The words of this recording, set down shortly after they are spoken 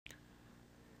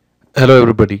Hello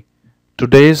everybody.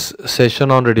 Today's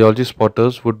session on radiology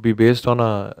spotters would be based on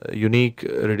a unique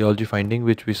radiology finding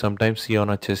which we sometimes see on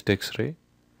a chest x-ray.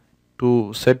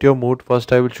 To set your mood,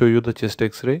 first I will show you the chest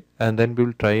x-ray and then we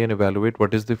will try and evaluate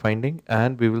what is the finding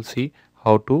and we will see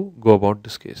how to go about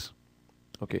this case.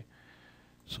 Okay.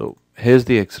 So here's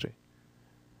the x-ray.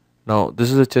 Now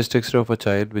this is a chest x-ray of a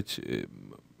child which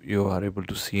you are able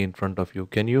to see in front of you.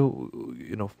 Can you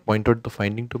point out the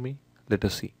finding to me? Let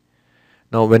us see.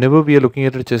 Now, whenever we are looking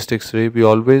at a chest X-ray, we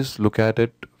always look at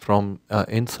it from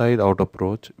inside out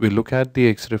approach. We look at the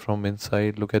X-ray from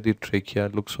inside, look at the trachea,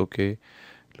 looks okay.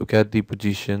 Look at the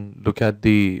position, look at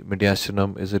the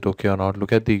mediastinum, is it okay or not?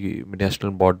 Look at the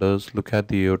mediastinal borders, look at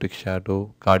the aortic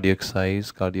shadow, cardiac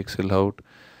size, cardiac silhouette,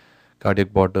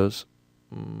 cardiac borders.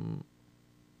 Mm,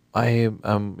 I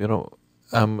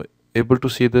I'm able to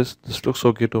see this. This looks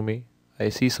okay to me. I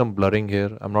see some blurring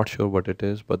here. I'm not sure what it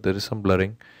is, but there is some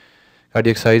blurring.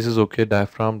 Cardiac size is okay,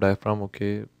 diaphragm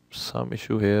okay. Some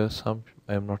issue here, some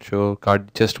I'm not sure.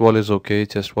 Chest wall is okay,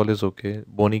 chest wall is okay.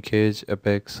 Bony cage,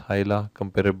 apex, hyla,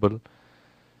 comparable.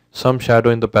 Some shadow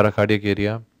in the paracardiac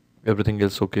area. Everything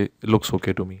else okay. It looks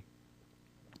okay to me.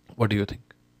 What do you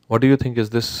think? What do you think is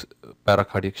this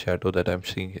paracardiac shadow that I'm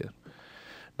seeing here?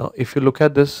 Now, if you look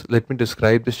at this, let me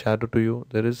describe the shadow to you.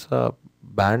 There is a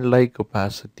band-like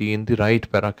opacity in the right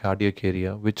paracardiac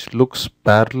area, which looks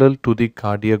parallel to the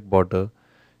cardiac border,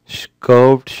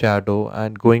 curved shadow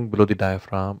and going below the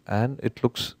diaphragm, and it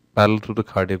looks parallel to the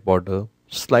cardiac border,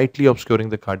 slightly obscuring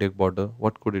the cardiac border.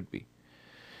 What could it be?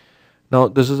 Now,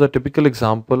 this is a typical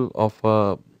example of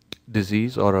a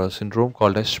disease or a syndrome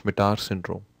called as Scimitar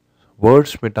syndrome. Word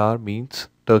Scimitar means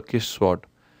Turkish sword.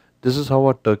 This is how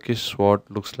a Turkish sword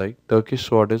looks like. Turkish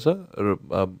sword is a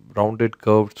rounded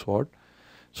curved sword.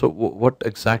 So what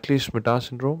exactly is Scimitar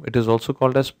syndrome? It is also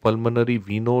called as pulmonary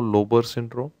veno-lobar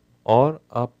syndrome or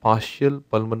a partial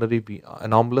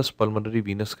anomalous pulmonary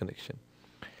venous connection.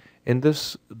 In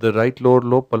this, the right lower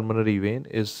lobe pulmonary vein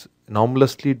is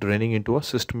anomalously draining into a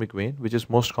systemic vein, which is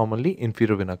most commonly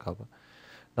inferior vena cava.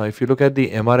 Now, if you look at the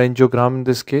MR angiogram in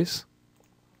this case,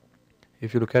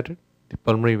 if you look at it, the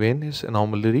pulmonary vein is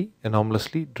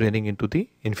anomalously draining into the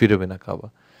inferior vena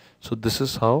cava. So this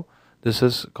is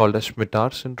called as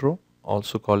Scimitar syndrome,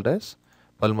 also called as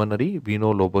pulmonary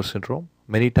veno-lobar syndrome,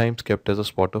 many times kept as a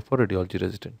spotter for radiology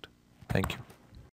resident. Thank you.